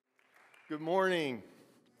Good morning.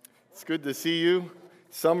 It's good to see you.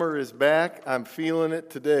 Summer is back. I'm feeling it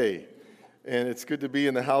today. And it's good to be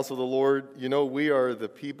in the house of the Lord. You know, we are the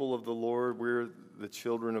people of the Lord. We're the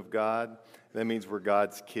children of God. That means we're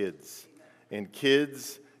God's kids. And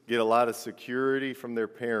kids get a lot of security from their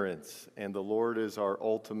parents. And the Lord is our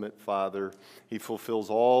ultimate Father. He fulfills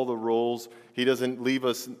all the roles. He doesn't leave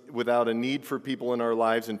us without a need for people in our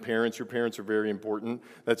lives. And parents, your parents are very important.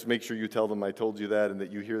 Let's make sure you tell them I told you that and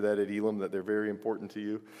that you hear that at Elam, that they're very important to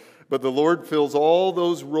you. But the Lord fills all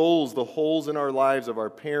those roles, the holes in our lives of our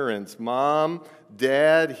parents, mom,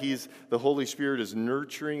 dad. The Holy Spirit is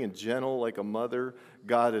nurturing and gentle like a mother.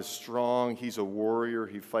 God is strong. He's a warrior.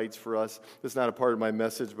 He fights for us. That's not a part of my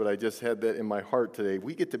message, but I just had that in my heart today.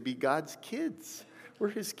 We get to be God's kids. We're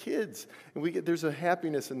His kids. And there's a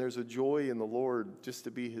happiness and there's a joy in the Lord just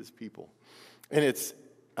to be His people. And it's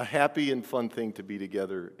a happy and fun thing to be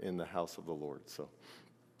together in the house of the Lord. So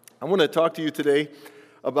I want to talk to you today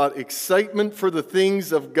about excitement for the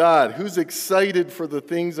things of God. Who's excited for the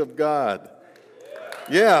things of God?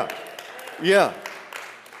 Yeah.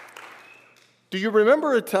 Do you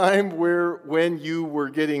remember a time when you were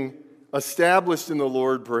getting established in the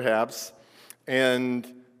Lord, perhaps, and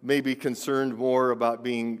maybe concerned more about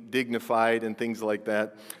being dignified and things like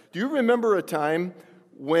that? Do you remember a time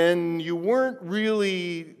when you weren't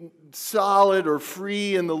really solid or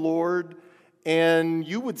free in the Lord, and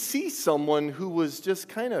you would see someone who was just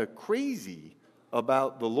kind of crazy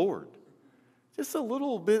about the Lord? Just a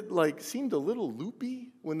little bit seemed a little loopy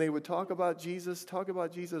when they would talk about Jesus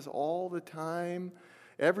all the time.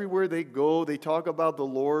 Everywhere they go, they talk about the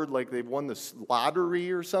Lord like they've won the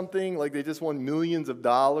lottery or something, like they just won millions of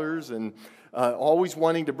dollars, and always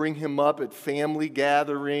wanting to bring Him up at family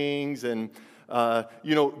gatherings, and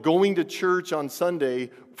going to church on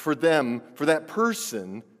Sunday for that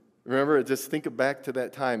person. Remember, just think back to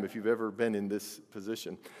that time if you've ever been in this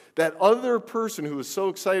position. That other person who was so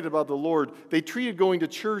excited about the Lord, they treated going to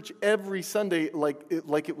church every Sunday like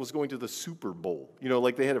it was going to the Super Bowl.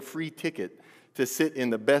 Like they had a free ticket to sit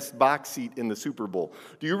in the best box seat in the Super Bowl.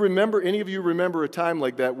 Any of you remember a time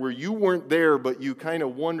like that where you weren't there, but you kind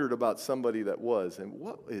of wondered about somebody that was? And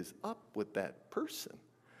what is up with that person?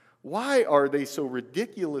 Why are they so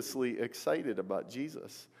ridiculously excited about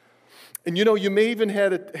Jesus? And you may even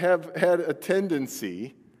have had a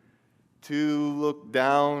tendency to look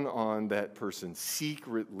down on that person,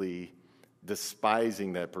 secretly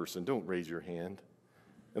despising that person. Don't raise your hand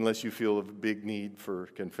unless you feel a big need for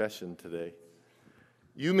confession today.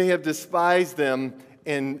 You may have despised them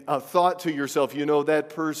and thought to yourself, that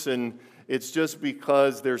person, it's just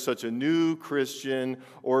because they're such a new Christian,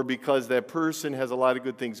 or because that person has a lot of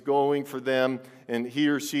good things going for them, and he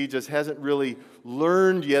or she just hasn't really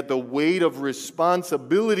learned yet the weight of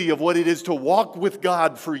responsibility of what it is to walk with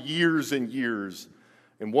God for years and years.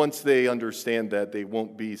 And once they understand that, they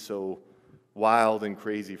won't be so wild and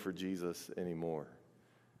crazy for Jesus anymore.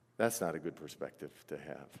 That's not a good perspective to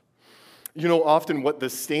have. Often what the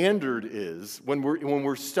standard is when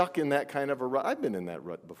we're stuck in that kind of a rut. I've been in that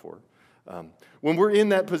rut before. When we're in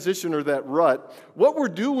that position or that rut, what we're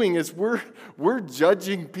doing is we're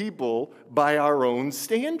judging people by our own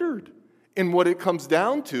standard. And what it comes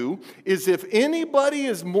down to is if anybody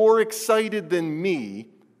is more excited than me,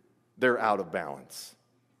 they're out of balance.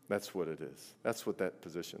 That's what it is. That's what that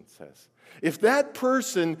position says. If that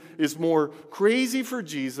person is more crazy for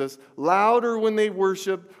Jesus, louder when they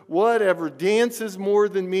worship, whatever, dances more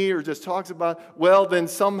than me, or just talks about, well, then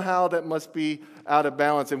somehow that must be out of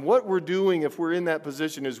balance. And what we're doing if we're in that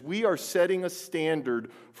position is we are setting a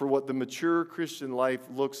standard for what the mature Christian life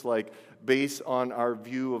looks like based on our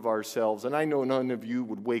view of ourselves. And I know none of you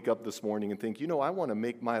would wake up this morning and think, I want to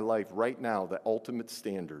make my life right now the ultimate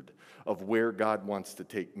standard of where God wants to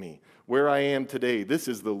take me. Where I am today, this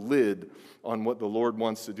is the lid on what the Lord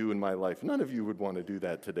wants to do in my life. None of you would want to do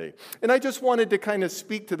that today. And I just wanted to kind of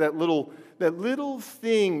speak to that little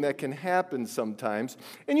thing that can happen sometimes.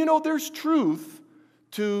 And there's truth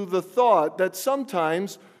to the thought that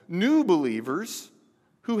sometimes new believers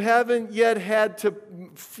who haven't yet had to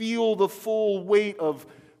feel the full weight of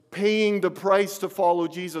paying the price to follow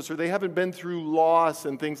Jesus, or they haven't been through loss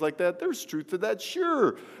and things like that, there's truth to that.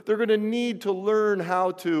 Sure, they're going to need to learn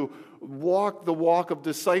how to walk the walk of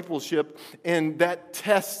discipleship, and that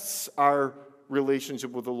tests our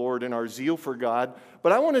relationship with the Lord and our zeal for God.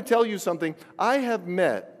 But I want to tell you something. I have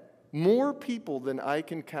met more people than I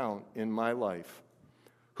can count in my life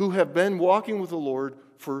who have been walking with the Lord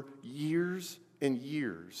for years and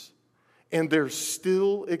years, and they're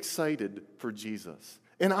still excited for Jesus.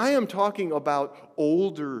 And I am talking about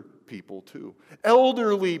older people too.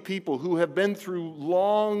 Elderly people who have been through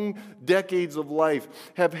long decades of life,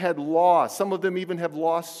 have had loss. Some of them even have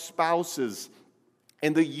lost spouses.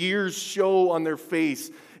 And the years show on their face,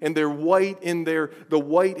 and they're white in the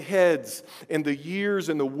white heads, and the years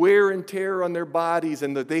and the wear and tear on their bodies,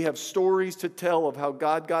 and that they have stories to tell of how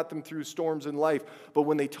God got them through storms in life. But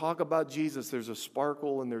when they talk about Jesus, there's a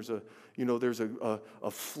sparkle and there's a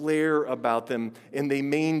flare about them, and they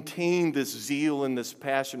maintain this zeal and this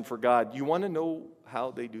passion for God. You want to know how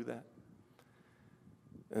they do that?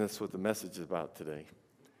 And that's what the message is about today.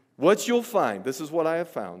 What you'll find, this is what I have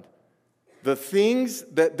found, the things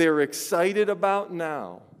that they're excited about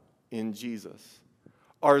now in Jesus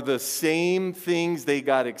are the same things they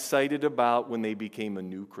got excited about when they became a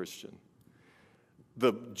new Christian.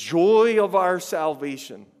 The joy of our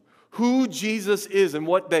salvation, who Jesus is, and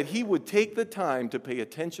that he would take the time to pay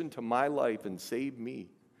attention to my life and save me.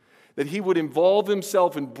 That he would involve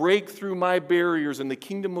himself and break through my barriers, and the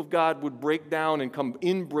kingdom of God would break down and come.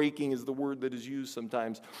 Inbreaking is the word that is used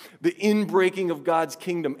sometimes. The inbreaking of God's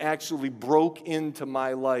kingdom actually broke into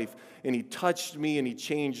my life, and he touched me and he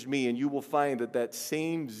changed me. And you will find that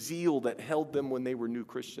same zeal that held them when they were new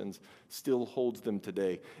Christians still holds them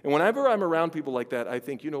today. And whenever I'm around people like that, I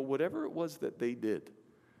think, whatever it was that they did,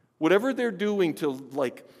 whatever they're doing to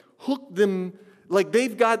hook them,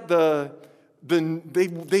 they've got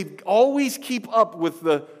they always keep up with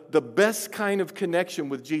the best kind of connection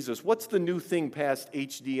with Jesus. What's the new thing past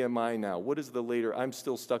HDMI now? What is the later? I'm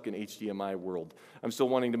still stuck in HDMI world. I'm still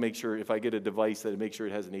wanting to make sure if I get a device that make sure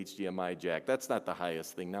it has an HDMI jack. That's not the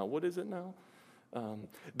highest thing now. What is it now?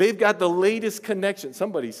 They've got the latest connection.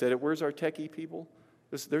 Somebody said it. Where's our techie people?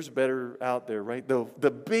 There's better out there, right?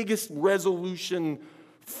 The biggest resolution,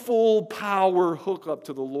 full power hookup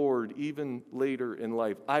to the Lord even later in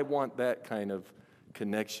life. I want that kind of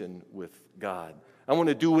connection with God. I want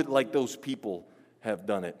to do it like those people have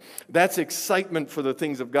done it. That's excitement for the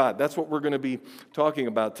things of God. That's what we're going to be talking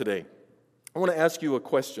about today. I want to ask you a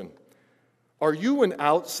question. Are you an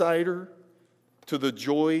outsider to the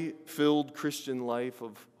joy-filled Christian life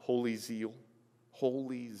of holy zeal?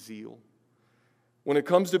 Holy zeal. When it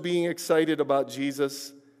comes to being excited about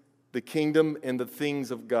Jesus, the kingdom and the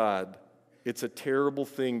things of God, it's a terrible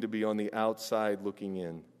thing to be on the outside looking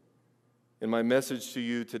in. And my message to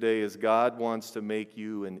you today is God wants to make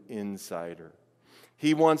you an insider.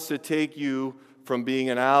 He wants to take you from being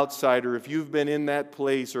an outsider. If you've been in that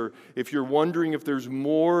place, or if you're wondering if there's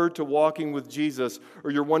more to walking with Jesus, or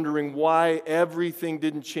you're wondering why everything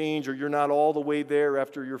didn't change, or you're not all the way there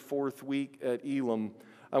after your 4th week at Elam,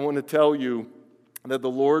 I want to tell you that the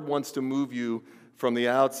Lord wants to move you from the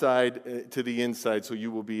outside to the inside, so you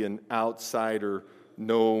will be an outsider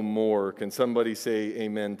no more. Can somebody say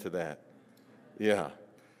amen to that? Yeah.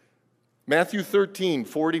 Matthew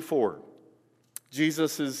 13:44.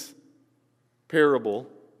 Jesus' parable.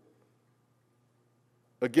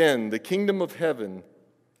 Again, the kingdom of heaven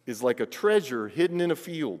is like a treasure hidden in a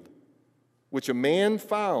field, which a man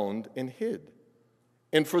found and hid.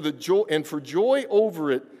 And for joy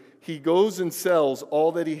over it, he goes and sells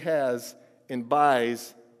all that he has and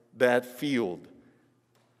buys that field.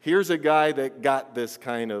 Here's a guy that got this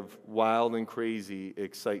kind of wild and crazy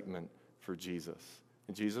excitement for Jesus.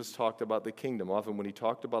 And Jesus talked about the kingdom. Often when he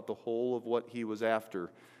talked about the whole of what he was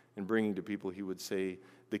after and bringing to people, he would say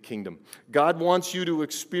the kingdom. God wants you to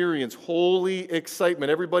experience holy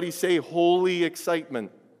excitement. Everybody say holy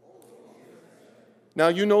excitement. Now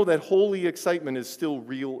you know that holy excitement is still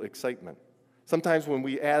real excitement. Sometimes when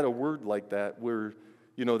we add a word like that,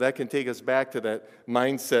 that can take us back to that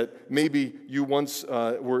mindset. Maybe you once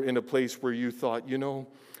were in a place where you thought,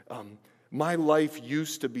 my life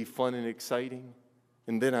used to be fun and exciting,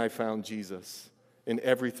 and then I found Jesus, and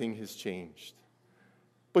everything has changed.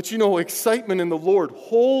 But excitement in the Lord,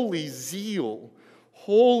 holy zeal,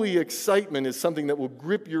 holy excitement is something that will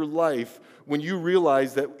grip your life when you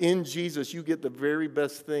realize that in Jesus you get the very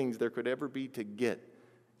best things there could ever be to get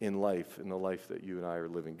in the life that you and I are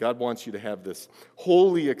living. God wants you to have this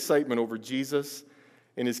holy excitement over Jesus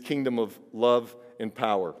and his kingdom of love and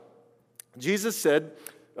power. Jesus said,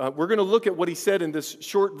 we're going to look at what he said in this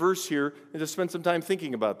short verse here and just spend some time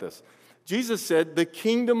thinking about this. Jesus said, the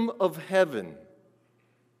kingdom of heaven.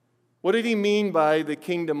 What did he mean by the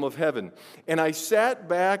kingdom of heaven? And I sat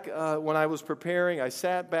back when I was preparing, I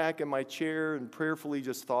sat back in my chair and prayerfully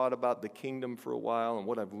just thought about the kingdom for a while and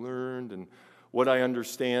what I've learned and what I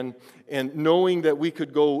understand. And knowing that we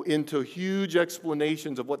could go into huge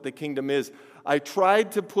explanations of what the kingdom is, I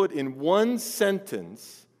tried to put in one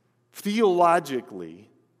sentence, theologically,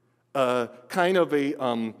 kind of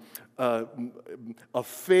a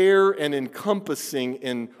fair and encompassing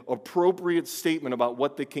and appropriate statement about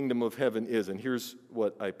what the kingdom of heaven is. And here's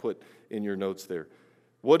what I put in your notes there.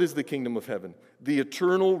 What is the kingdom of heaven? The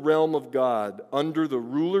eternal realm of God under the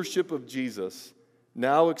rulership of Jesus,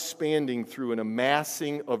 now expanding through an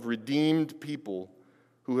amassing of redeemed people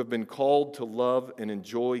who have been called to love and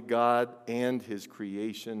enjoy God and His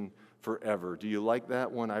creation forever. Do you like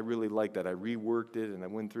that one? I really like that. I reworked it and I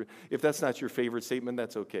went through. If that's not your favorite statement,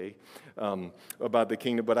 that's okay, about the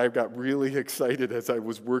kingdom. But I got really excited as I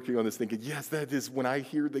was working on this, thinking, yes, that is, when I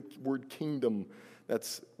hear the word kingdom,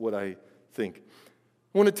 that's what I think.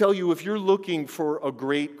 I want to tell you, if you're looking for a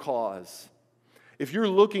great cause, if you're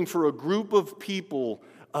looking for a group of people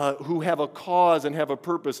who have a cause and have a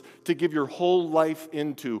purpose to give your whole life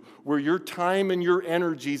into, where your time and your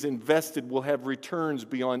energies invested will have returns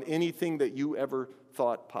beyond anything that you ever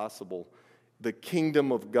thought possible, the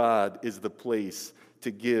kingdom of God is the place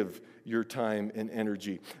to give your time and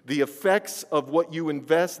energy. The effects of what you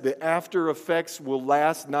invest, the after effects, will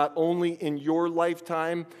last not only in your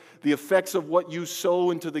lifetime, the effects of what you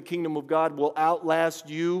sow into the kingdom of God will outlast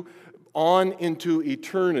you on into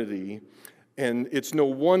eternity. And it's no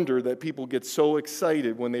wonder that people get so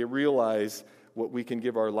excited when they realize what we can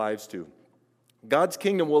give our lives to. God's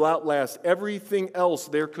kingdom will outlast everything else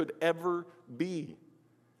there could ever be.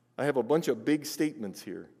 I have a bunch of big statements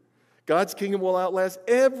here. God's kingdom will outlast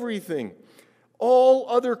everything. All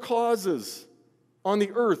other causes on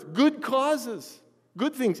the earth, good causes,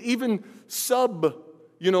 good things, even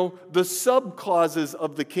the sub causes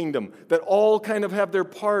of the kingdom that all kind of have their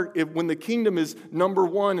part. When the kingdom is number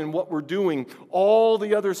one in what we're doing, all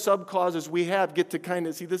the other sub causes we have get to kind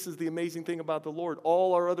of see, this is the amazing thing about the Lord.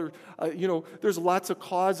 All our other, there's lots of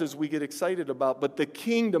causes we get excited about, but the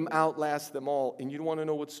kingdom outlasts them all. And you want to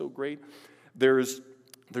know what's so great? There's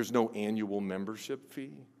no annual membership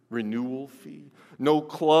fee, renewal fee, no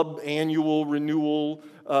club annual renewal.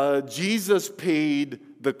 Jesus paid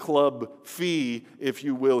the club fee, if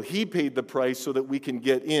you will. He paid the price so that we can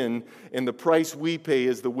get in, and the price we pay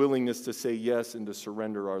is the willingness to say yes and to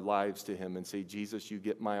surrender our lives to Him and say, Jesus, you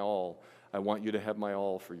get my all. I want you to have my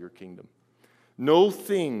all for your kingdom. No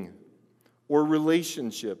thing or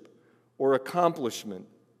relationship or accomplishment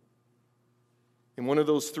in one of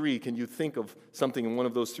those three, can you think of something in one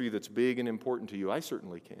of those three that's big and important to you? I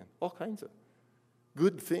certainly can. All kinds of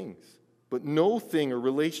good things. But no thing or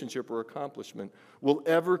relationship or accomplishment will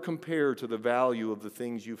ever compare to the value of the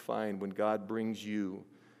things you find when God brings you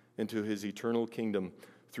into His eternal kingdom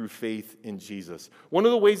through faith in Jesus. One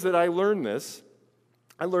of the ways that I learned this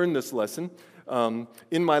lesson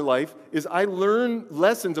in my life, is I learn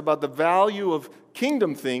lessons about the value of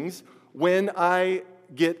kingdom things when I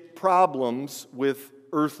get problems with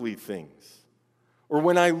earthly things, or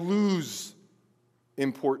when I lose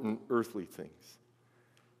important earthly things.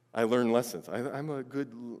 I learn lessons. I'm a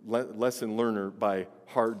good lesson learner by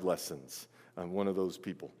hard lessons. I'm one of those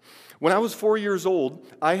people. When I was 4 years old,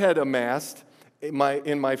 I had amassed in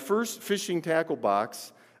my first fishing tackle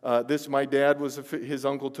box. My dad his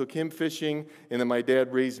uncle took him fishing, and then my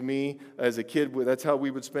dad raised me as a kid. That's how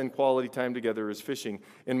we would spend quality time together, as fishing.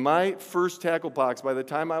 In my first tackle box, by the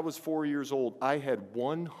time I was 4 years old, I had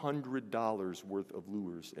 $100 worth of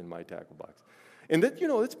lures in my tackle box. And that,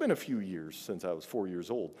 it's been a few years since I was 4 years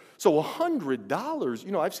old. So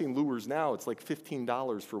 $100, I've seen lures now, it's like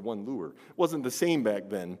 $15 for one lure. It wasn't the same back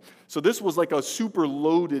then. So this was like a super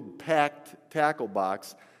loaded, packed tackle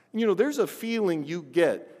box. There's a feeling you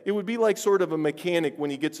get. It would be like sort of a mechanic when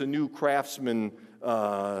he gets a new Craftsman,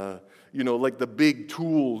 like the big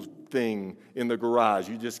tool thing in the garage.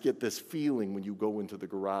 You just get this feeling when you go into the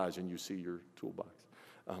garage and you see your toolbox.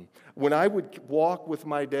 When I would walk with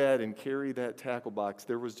my dad and carry that tackle box,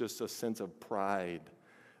 there was just a sense of pride.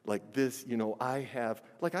 Like this, I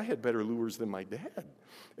had better lures than my dad.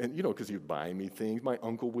 And, because he'd buy me things. My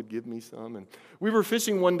uncle would give me some. And we were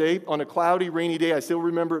fishing one day on a cloudy, rainy day. I still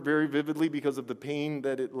remember it very vividly because of the pain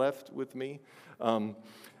that it left with me. You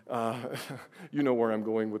know where I'm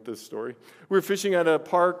going with this story. We were fishing at a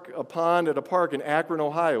pond at a park in Akron,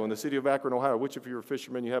 Ohio, in the city of Akron, Ohio, which, if you're a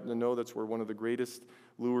fisherman, you happen to know that's where one of the greatest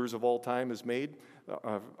lures of all time is made,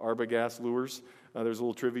 Arbogast lures. There's a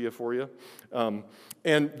little trivia for you.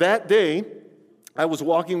 And that day, I was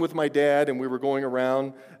walking with my dad, and we were going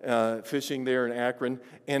around fishing there in Akron,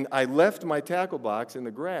 and I left my tackle box in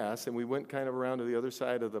the grass, and we went kind of around to the other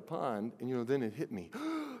side of the pond, and then it hit me.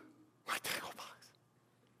 My tackle box.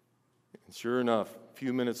 And sure enough, a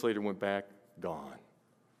few minutes later, went back, gone.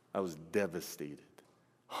 I was devastated.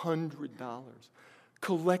 $100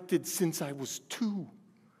 collected since I was 2.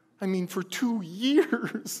 For 2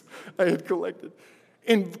 years I had collected.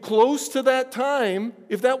 And close to that time,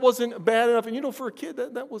 if that wasn't bad enough, and for a kid,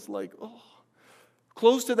 that was like, oh.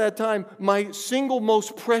 Close to that time, my single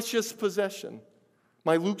most precious possession,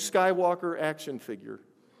 my Luke Skywalker action figure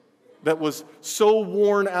that was so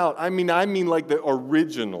worn out. I mean like the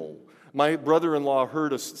original. My brother-in-law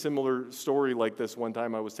heard a similar story like this one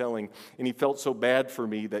time I was telling, and he felt so bad for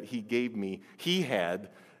me that he had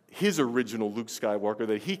his original Luke Skywalker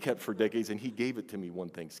that he kept for decades, and he gave it to me one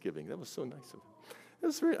Thanksgiving. That was so nice of him.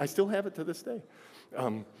 I still have it to this day.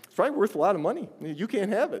 It's probably worth a lot of money. You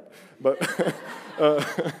can't have it. But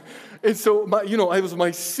and so, it was my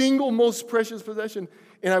single most precious possession,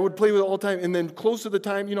 and I would play with it all the time. And then close to the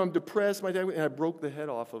time, I'm depressed, and I broke the head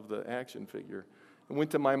off of the action figure. I went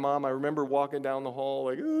to my mom. I remember walking down the hall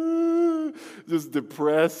like, just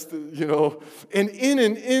depressed, And in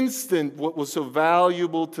an instant, what was so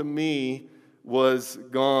valuable to me was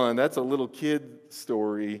gone. That's a little kid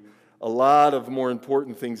story. A lot of more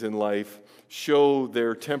important things in life show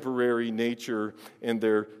their temporary nature and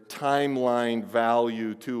their timeline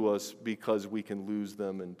value to us because we can lose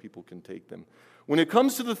them and people can take them. When it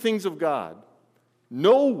comes to the things of God,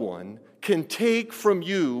 no one can take from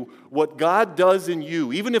you what God does in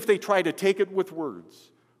you, even if they try to take it with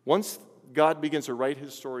words. Once God begins to write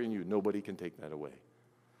his story in you, nobody can take that away.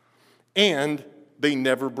 And they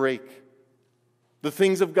never break. The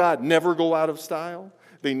things of God never go out of style.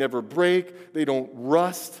 They never break. They don't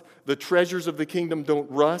rust. The treasures of the kingdom don't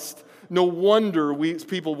rust. No wonder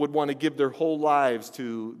people would want to give their whole lives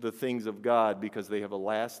to the things of God because they have a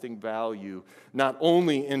lasting value, not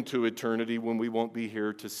only into eternity when we won't be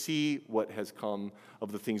here to see what has come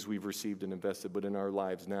of the things we've received and invested, but in our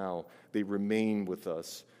lives now. They remain with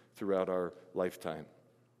us throughout our lifetime.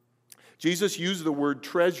 Jesus used the word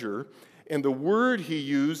treasure, and the word he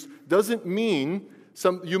used doesn't mean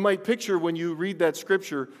you might picture when you read that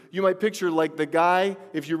scripture, you might picture like the guy,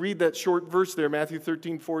 if you read that short verse there, Matthew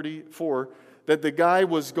 13:44, that the guy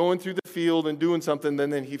was going through the field and doing something,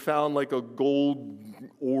 and then he found like a gold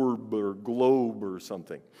orb or globe or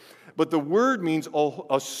something. But the word means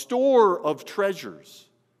a store of treasures,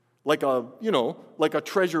 like a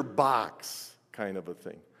treasure box kind of a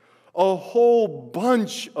thing. A whole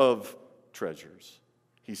bunch of treasures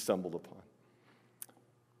he stumbled upon.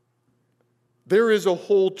 There is a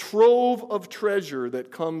whole trove of treasure that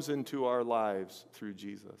comes into our lives through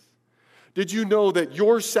Jesus. Did you know that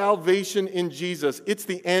your salvation in Jesus, it's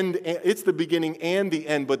the end, it's the beginning and the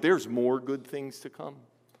end, but there's more good things to come?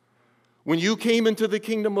 When you came into the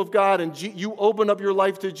kingdom of God and you opened up your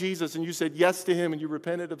life to Jesus and you said yes to him and you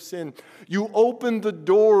repented of sin, you opened the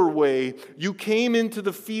doorway, you came into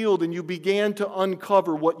the field and you began to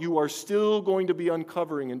uncover what you are still going to be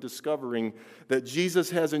uncovering and discovering that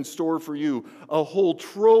Jesus has in store for you, a whole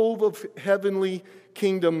trove of heavenly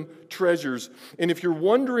kingdom treasures. And if you're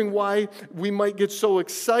wondering why we might get so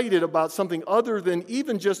excited about something other than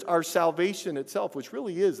even just our salvation itself, which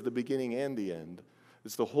really is the beginning and the end,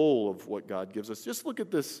 it's the whole of what God gives us. Just look at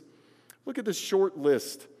this short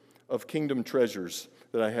list of kingdom treasures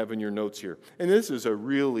that I have in your notes here. And this is a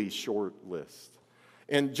really short list.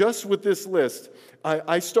 And just with this list,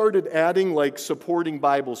 I started adding like supporting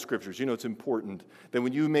Bible scriptures. It's important that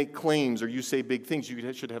when you make claims or you say big things,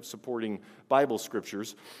 you should have supporting Bible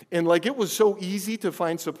scriptures. And like it was so easy to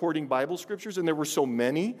find supporting Bible scriptures, and there were so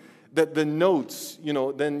many that the notes,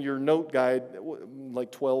 then your note guide, like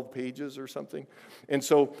 12 pages or something. And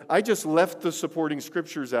so I just left the supporting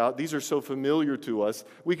scriptures out. These are so familiar to us.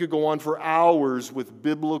 We could go on for hours with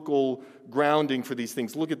biblical grounding for these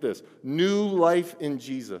things. Look at this. New life in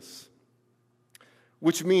Jesus,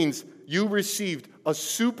 which means you received a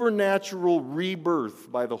supernatural rebirth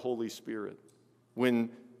by the Holy Spirit when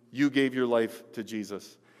you gave your life to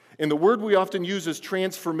Jesus. And the word we often use is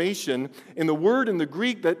transformation, and the word in the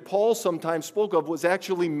Greek that Paul sometimes spoke of was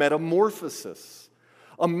actually metamorphosis.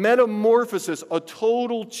 A metamorphosis, a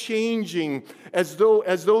total changing, as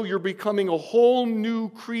though you're becoming a whole new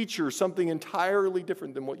creature, something entirely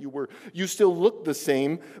different than what you were. You still look the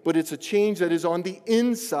same, but it's a change that is on the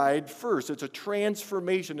inside first. It's a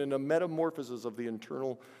transformation and a metamorphosis of the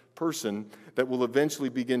internal person that will eventually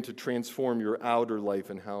begin to transform your outer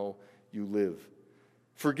life and how you live.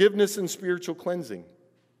 Forgiveness and spiritual cleansing.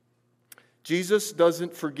 Jesus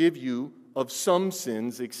doesn't forgive you of some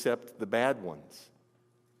sins except the bad ones,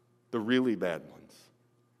 the really bad ones.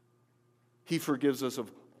 He forgives us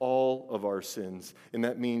of all of our sins, and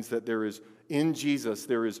that means that in Jesus,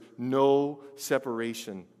 there is no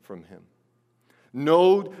separation from him.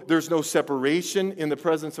 No, there's no separation in the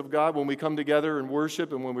presence of God when we come together and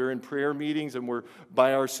worship and when we're in prayer meetings and we're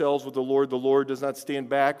by ourselves with the Lord. The Lord does not stand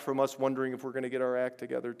back from us wondering if we're going to get our act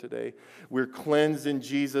together today. We're cleansed in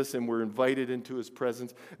Jesus and we're invited into His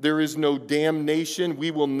presence. There is no damnation.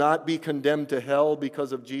 We will not be condemned to hell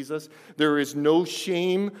because of Jesus. There is no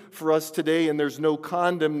shame for us today, and there's no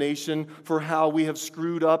condemnation for how we have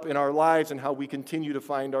screwed up in our lives and how we continue to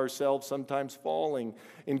find ourselves sometimes falling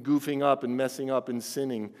and goofing up and messing up and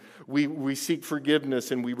sinning. We seek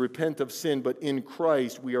forgiveness and we repent of sin, but in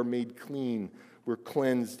Christ we are made clean. We're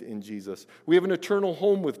cleansed in Jesus. We have an eternal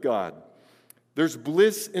home with God. There's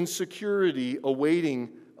bliss and security awaiting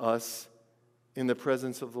us in the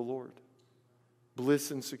presence of the Lord.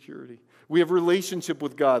 Bliss and security. We have relationship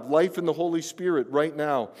with God, life in the Holy Spirit right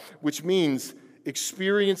now, which means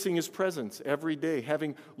experiencing His presence every day,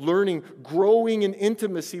 learning, growing in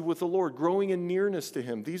intimacy with the Lord, growing in nearness to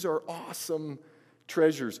Him. These are awesome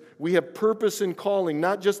treasures. We have purpose and calling,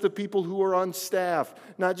 not just the people who are on staff,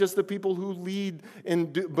 not just the people who lead,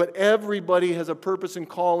 but everybody has a purpose and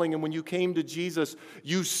calling. And when you came to Jesus,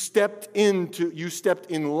 you stepped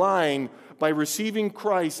in line by receiving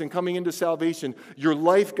Christ and coming into salvation. Your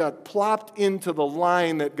life got plopped into the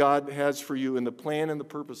line that God has for you in the plan and the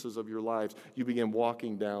purposes of your lives. You began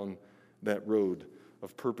walking down that road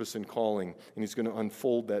of purpose and calling, and He's going to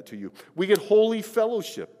unfold that to you. We get holy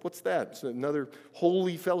fellowship. What's that? It's another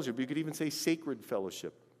holy fellowship. You could even say sacred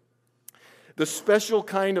fellowship. The special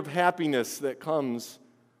kind of happiness that comes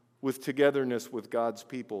with togetherness with God's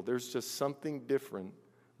people. There's just something different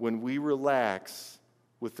when we relax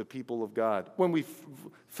with the people of God, when we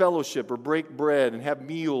fellowship or break bread and have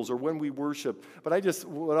meals, or when we worship. But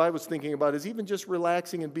what I was thinking about is even just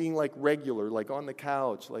relaxing and being like regular, like on the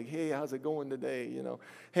couch, like, hey, how's it going today?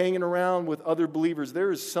 Hanging around with other believers.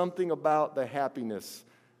 There is something about the happiness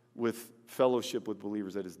with fellowship with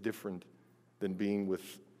believers that is different than being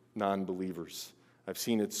with non-believers. I've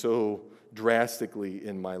seen it so drastically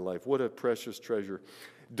in my life. What a precious treasure.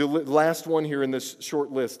 Last one here in this short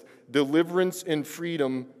list, deliverance and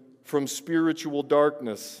freedom from spiritual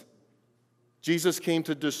darkness. Jesus came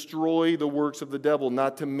to destroy the works of the devil,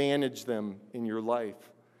 not to manage them in your life.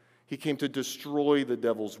 He came to destroy the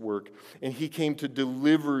devil's work, and He came to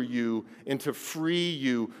deliver you and to free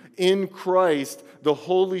you. In Christ, the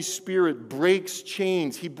Holy Spirit breaks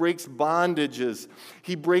chains. He breaks bondages.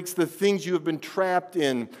 He breaks the things you have been trapped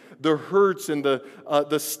in, the hurts and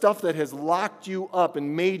the stuff that has locked you up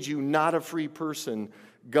and made you not a free person.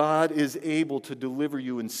 God is able to deliver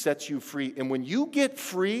you and set you free. And when you get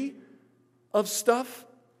free of stuff,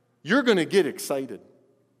 you're going to get excited.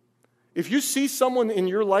 If you see someone in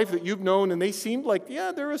your life that you've known and they seem like,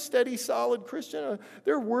 yeah, they're a steady, solid Christian,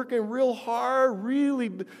 they're working real hard,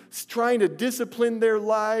 really trying to discipline their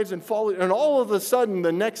lives and follow, and all of a sudden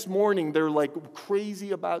the next morning they're like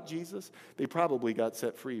crazy about Jesus, they probably got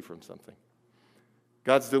set free from something.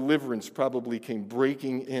 God's deliverance probably came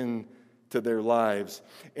breaking into their lives.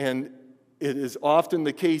 And it is often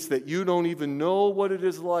the case that you don't even know what it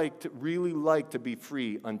is like to be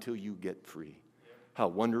free until you get free. How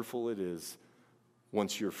wonderful it is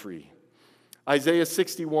once you're free. Isaiah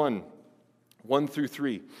 61, 1 through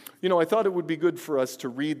 3. I thought it would be good for us to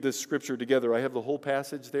read this scripture together. I have the whole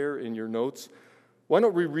passage there in your notes. Why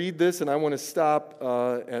don't we read this, and I want to stop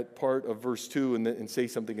at part of verse 2 and say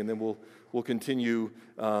something, and then we'll continue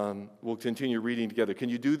reading together. Can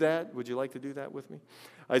you do that? Would you like to do that with me?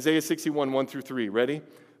 Isaiah 61, 1 through 3. Ready?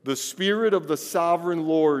 The Spirit of the Sovereign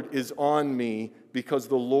Lord is on me, because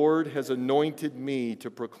the Lord has anointed me to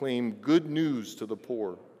proclaim good news to the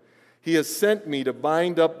poor. He has sent me to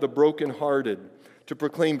bind up the brokenhearted, to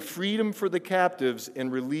proclaim freedom for the captives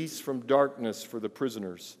and release from darkness for the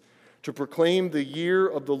prisoners, to proclaim the year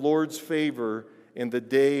of the Lord's favor and the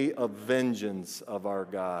day of vengeance of our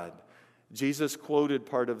God. Jesus quoted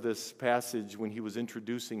part of this passage when He was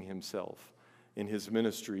introducing Himself in His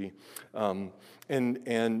ministry.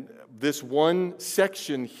 And this one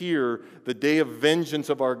section here, the day of vengeance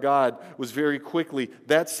of our God, was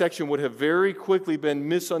that section would have very quickly been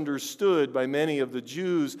misunderstood by many of the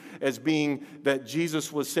Jews as being that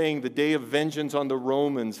Jesus was saying the day of vengeance on the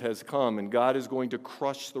Romans has come, and God is going to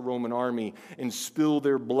crush the Roman army and spill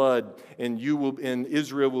their blood, and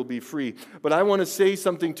Israel will be free. But I want to say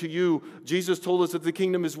something to you. Jesus told us that the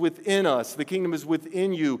kingdom is within us. The kingdom is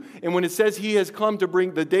within you. And when it says He has come to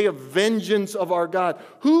bring the day of vengeance of our God,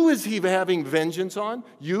 who is He having vengeance on?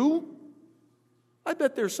 You? I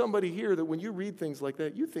bet there's somebody here that when you read things like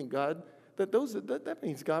that, you think God, that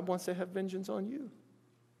means God wants to have vengeance on you.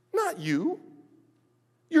 Not you.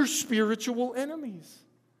 Your spiritual enemies.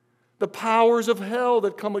 The powers of hell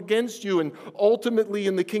that come against you. And ultimately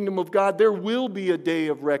in the kingdom of God, there will be a day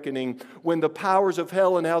of reckoning when the powers of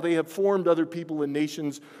hell and how they have formed other people and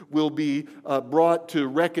nations will be brought to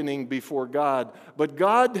reckoning before God. But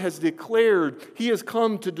God has declared He has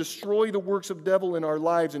come to destroy the works of the devil in our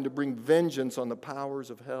lives and to bring vengeance on the powers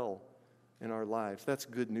of hell in our lives. That's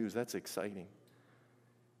good news. That's exciting.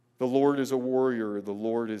 The Lord is a warrior. The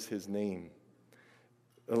Lord is His name.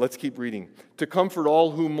 Let's keep reading. To comfort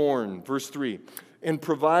all who mourn, verse 3, and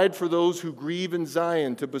provide for those who grieve in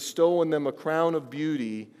Zion, to bestow on them a crown of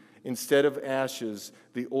beauty instead of ashes,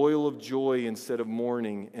 the oil of joy instead of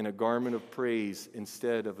mourning, and a garment of praise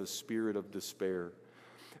instead of a spirit of despair.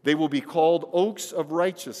 They will be called oaks of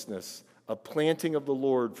righteousness, a planting of the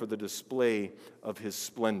Lord for the display of His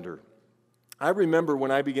splendor. I remember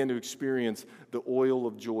when I began to experience the oil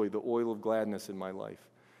of joy, the oil of gladness in my life.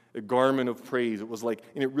 A garment of praise. It was like,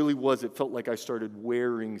 and it really was, it felt like I started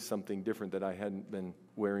wearing something different that I hadn't been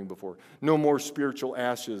wearing before. No more spiritual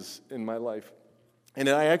ashes in my life. And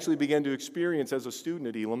I actually began to experience as a student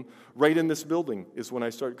at Elam, right in this building is when I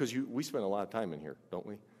started, because we spent a lot of time in here, don't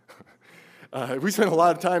we? We spent a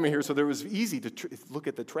lot of time in here, so it was easy to look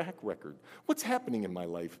at the track record. What's happening in my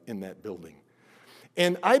life in that building?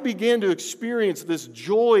 And I began to experience this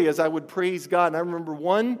joy as I would praise God. And I remember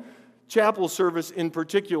one chapel service in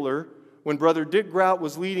particular, when Brother Dick Grout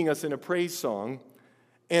was leading us in a praise song,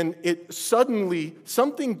 and it suddenly,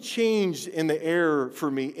 something changed in the air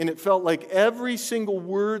for me, and it felt like every single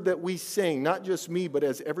word that we sang, not just me, but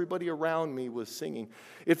as everybody around me was singing,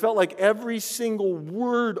 it felt like every single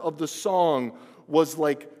word of the song was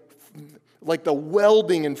like the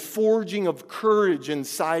welding and forging of courage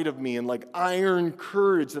inside of me, and like iron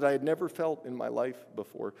courage that I had never felt in my life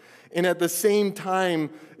before. And at the same time,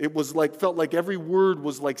 it was like, felt like every word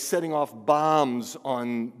was like setting off bombs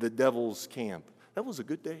on the devil's camp. That was a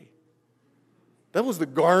good day. That was the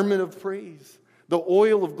garment of praise, the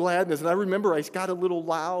oil of gladness. And I remember I got a little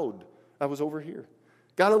loud. I was over here.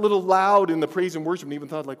 Got a little loud in the praise and worship, and even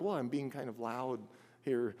thought like, well, I'm being kind of loud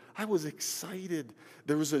here. I was excited.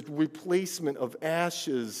 There was a replacement of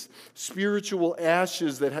ashes, spiritual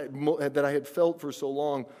ashes that I had felt for so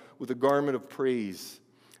long, with a garment of praise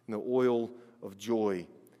and the oil of joy.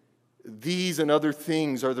 These and other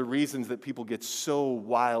things are the reasons that people get so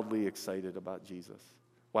wildly excited about Jesus.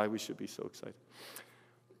 Why we should be so excited.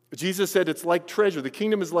 Jesus said it's like treasure. The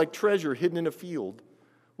kingdom is like treasure hidden in a field,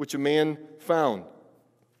 which a man found.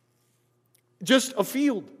 Just a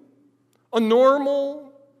field. A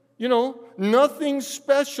normal, nothing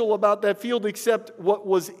special about that field except what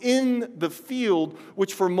was in the field,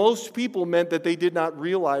 which for most people meant that they did not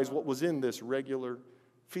realize what was in this regular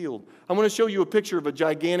field. I want to show you a picture of a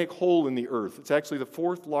gigantic hole in the earth. It's actually the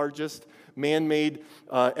fourth largest man-made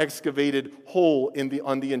excavated hole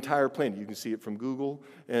on the entire planet. You can see it from Google,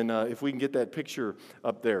 and if we can get that picture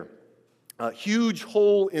up there. A huge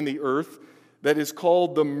hole in the earth that is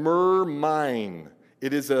called the Myrrh Mine.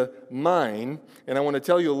 It is a mine, and I want to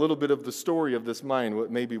tell you a little bit of the story of this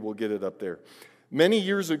mine. Maybe we'll get it up there. Many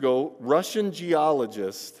years ago, Russian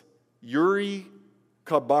geologist Yuri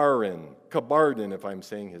Kabardin, if I'm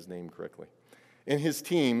saying his name correctly, and his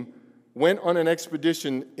team went on an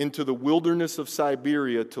expedition into the wilderness of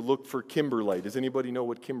Siberia to look for kimberlite. Does anybody know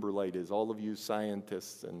what kimberlite is? All of you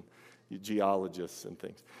scientists and geologists and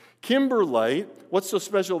things. Kimberlite, what's so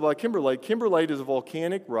special about kimberlite? Kimberlite is a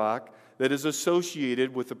volcanic rock that is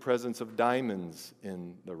associated with the presence of diamonds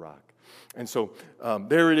in the rock. And so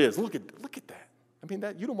there it is. Look at that. I mean,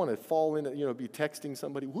 that you don't want to fall in, be texting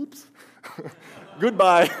somebody, whoops,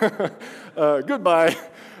 goodbye, goodbye.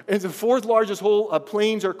 It's the fourth largest hole.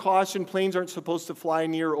 Planes are cautioned. Planes aren't supposed to fly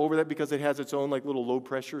near or over that because it has its own little low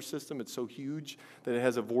pressure system. It's so huge that it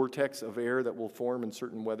has a vortex of air that will form in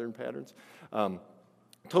certain weather patterns.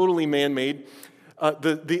 Totally man-made.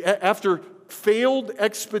 After failed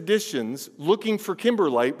expeditions looking for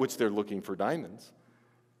kimberlite, which they're looking for diamonds,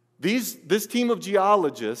 this team of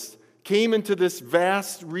geologists came into this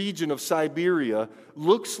vast region of Siberia,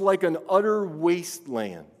 looks like an utter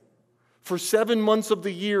wasteland. For 7 months of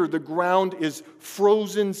the year, the ground is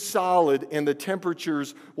frozen solid, and the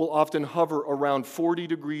temperatures will often hover around 40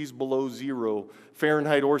 degrees below zero,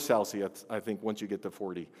 Fahrenheit or Celsius, I think, once you get to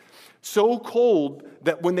 40. So cold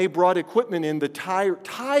that when they brought equipment in, the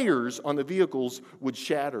tires on the vehicles would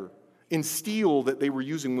shatter. In steel that they were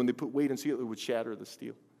using, when they put weight in steel, it would shatter the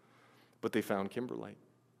steel. But they found kimberlite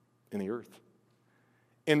in the earth.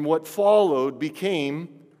 And what followed became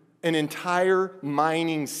an entire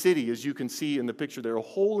mining city, as you can see in the picture there, a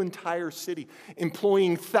whole entire city,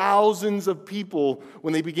 employing thousands of people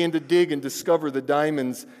when they began to dig and discover the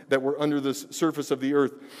diamonds that were under the surface of the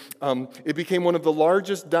earth. It became one of the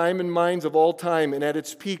largest diamond mines of all time, and at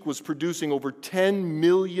its peak was producing over 10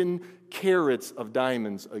 million carats of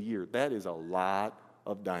diamonds a year. That is a lot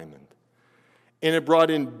of diamond. And it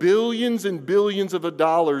brought in billions and billions of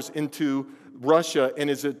dollars into Russia and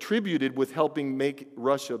is attributed with helping make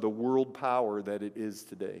Russia the world power that it is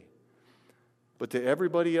today. But to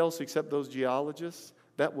everybody else except those geologists,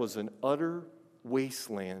 that was an utter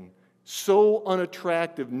wasteland, so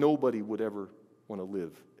unattractive nobody would ever want to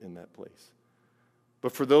live in that place.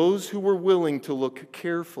 But for those who were willing to look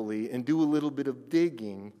carefully and do a little bit of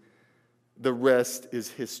digging, the rest is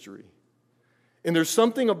history. And there's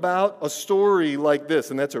something about a story like this,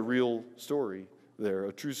 and that's a real story there,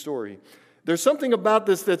 a true story. There's something about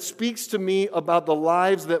this that speaks to me about the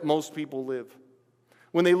lives that most people live.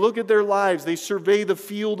 When they look at their lives, they survey the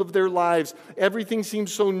field of their lives. Everything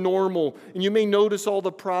seems so normal. And you may notice all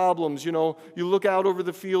the problems. You know, you look out over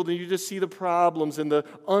the field and you just see the problems and the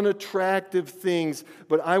unattractive things.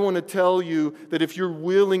 But I want to tell you that if you're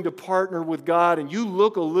willing to partner with God and you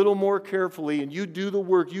look a little more carefully and you do the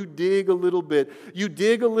work, you dig a little bit, you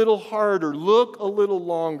dig a little harder, look a little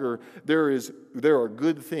longer, there are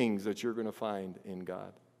good things that you're going to find in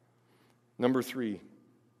God. Number 3.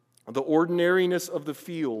 The ordinariness of the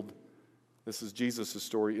field, this is Jesus'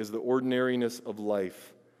 story, is the ordinariness of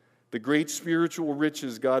life. The great spiritual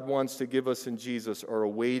riches God wants to give us in Jesus are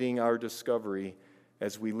awaiting our discovery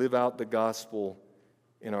as we live out the gospel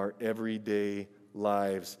in our everyday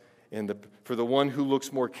lives. And for the one who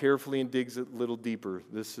looks more carefully and digs a little deeper,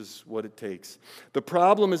 this is what it takes. The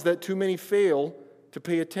problem is that too many fail to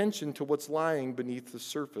pay attention to what's lying beneath the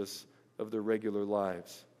surface of their regular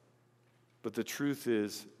lives. But the truth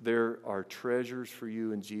is, there are treasures for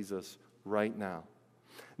you in Jesus right now.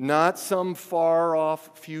 Not some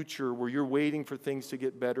far-off future where you're waiting for things to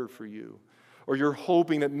get better for you, or you're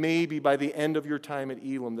hoping that maybe by the end of your time at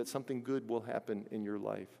Elam that something good will happen in your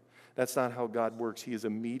life. That's not how God works. He is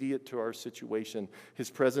immediate to our situation. His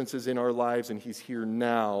presence is in our lives, and He's here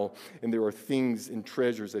now, and there are things and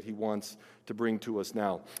treasures that He wants to bring to us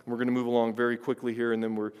now. And we're going to move along very quickly here, and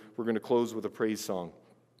then we're going to close with a praise song.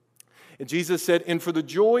 And Jesus said, and for the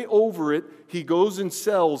joy over it, He goes and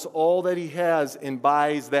sells all that He has and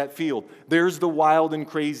buys that field. There's the wild and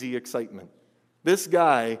crazy excitement. This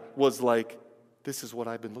guy was like, this is what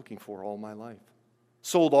I've been looking for all my life.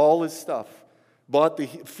 Sold all his stuff, bought the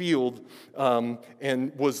field,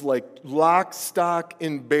 and was like lock, stock,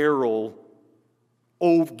 and barrel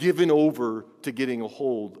given over to getting a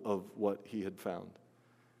hold of what he had found.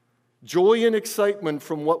 Joy and excitement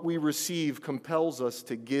from what we receive compels us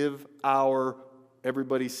to give our,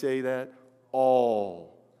 everybody say that,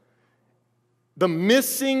 all. The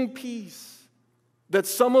missing piece that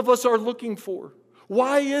some of us are looking for.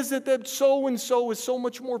 Why is it that so-and-so is so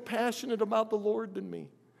much more passionate about the Lord than me?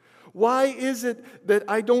 Why is it that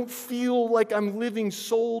I don't feel like I'm living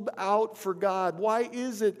sold out for God? Why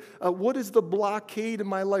is it, what is the blockade in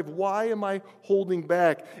my life? Why am I holding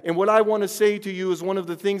back? And what I want to say to you is one of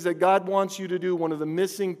the things that God wants you to do, one of the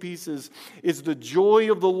missing pieces, is the joy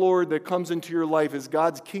of the Lord that comes into your life as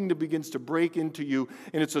God's kingdom begins to break into you.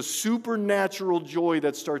 And it's a supernatural joy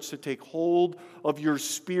that starts to take hold of your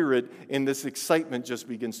spirit, and this excitement just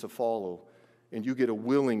begins to follow. And you get a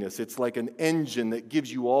willingness. It's like an engine that gives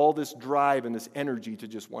you all this drive and this energy to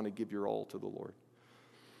just want to give your all to the Lord.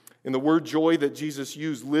 And the word joy that Jesus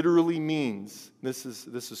used literally means, this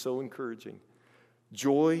is so encouraging,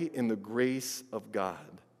 joy in the grace of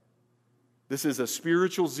God. This is a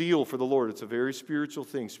spiritual zeal for the Lord. It's a very spiritual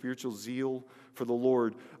thing, spiritual zeal for the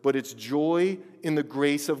Lord. But it's joy in the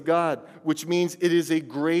grace of God, which means it is a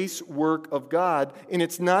grace work of God, and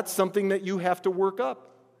it's not something that you have to work up.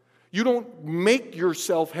 You don't make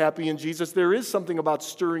yourself happy in Jesus. There is something about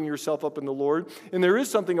stirring yourself up in the Lord. And there is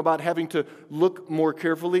something about having to look more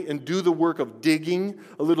carefully and do the work of digging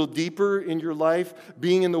a little deeper in your life,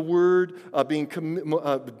 being in the Word,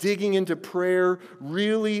 digging into prayer,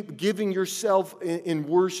 really giving yourself in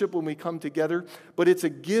worship when we come together. But it's a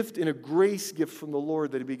gift and a grace gift from the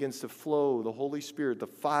Lord that it begins to flow, the Holy Spirit, the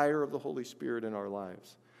fire of the Holy Spirit in our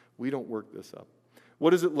lives. We don't work this up.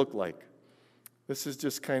 What does it look like? This is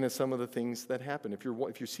just kind of some of the things that happen. If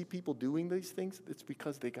you see people doing these things, it's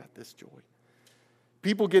because they got this joy.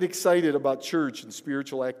 People get excited about church and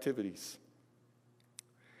spiritual activities.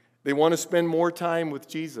 They want to spend more time with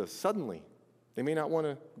Jesus. Suddenly, they may not want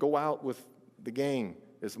to go out with the gang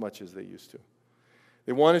as much as they used to.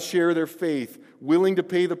 They want to share their faith, willing to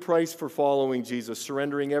pay the price for following Jesus,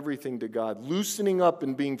 surrendering everything to God, loosening up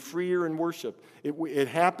and being freer in worship. It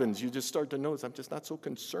happens. You just start to notice, I'm just not so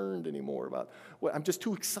concerned anymore about, I'm just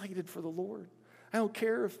too excited for the Lord. I don't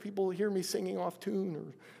care if people hear me singing off tune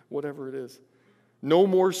or whatever it is. No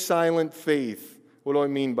more silent faith. What do I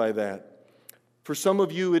mean by that? For some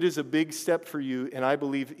of you, it is a big step for you, and I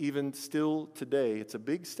believe even still today, it's a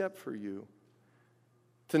big step for you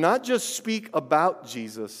to not just speak about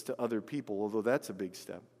Jesus to other people, although that's a big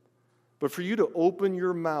step, but for you to open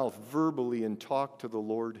your mouth verbally and talk to the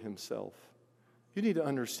Lord himself. You need to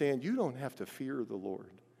understand you don't have to fear the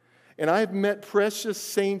Lord. And I've met precious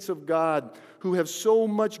saints of God who have so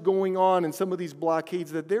much going on in some of these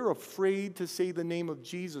blockades that they're afraid to say the name of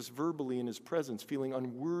Jesus verbally in his presence, feeling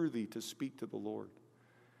unworthy to speak to the Lord.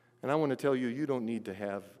 And I want to tell you, you don't need to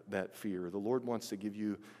have that fear. The Lord wants to give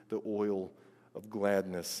you the oil of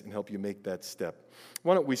gladness and help you make that step.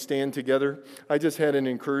 Why don't we stand together? I just had an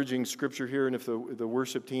encouraging scripture here, and if the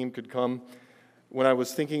worship team could come. When I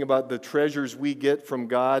was thinking about the treasures we get from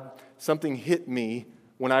God, something hit me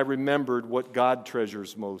when I remembered what God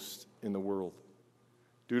treasures most in the world.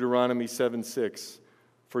 Deuteronomy 7:6,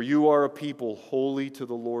 for you are a people holy to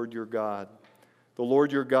the Lord your God. The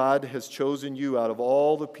Lord your God has chosen you out of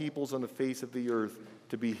all the peoples on the face of the earth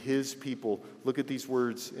to be his people. Look at these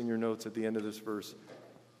words in your notes at the end of this verse.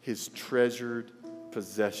 His treasured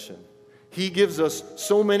possession. He gives us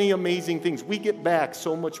so many amazing things. We get back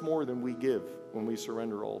so much more than we give when we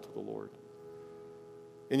surrender all to the Lord.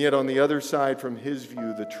 And yet on the other side, from his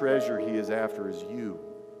view, the treasure he is after is you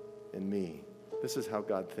and me. This is how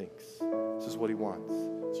God thinks. This is what he wants.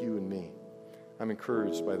 It's you and me. I'm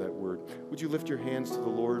encouraged by that word. Would you lift your hands to the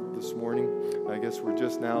Lord this morning? I guess we're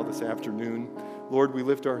just now this afternoon. Lord, we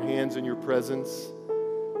lift our hands in your presence.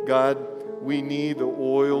 God, we need the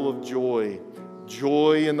oil of joy.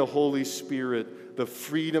 Joy in the Holy Spirit, the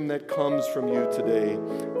freedom that comes from you today.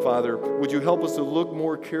 Father, would you help us to look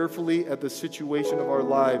more carefully at the situation of our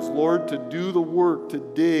lives? Lord, to do the work, to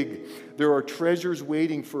dig. There are treasures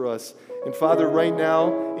waiting for us. And Father, right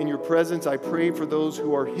now, in your presence, I pray for those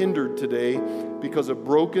who are hindered today because of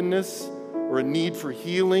brokenness or a need for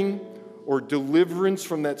healing or deliverance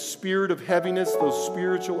from that spirit of heaviness, those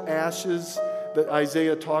spiritual ashes that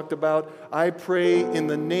Isaiah talked about. I pray in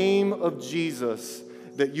the name of Jesus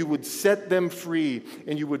that you would set them free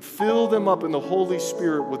and you would fill them up in the Holy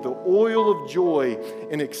Spirit with the oil of joy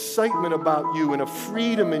and excitement about you and a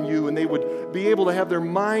freedom in you, and they would be able to have their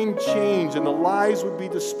mind changed and the lies would be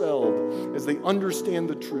dispelled as they understand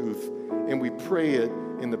the truth. And we pray it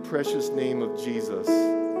in the precious name of Jesus.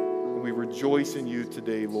 And we rejoice in you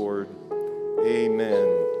today, Lord.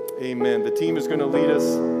 Amen. Amen. The team is going to lead us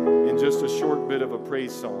in just a short bit of a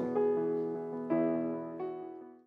praise song.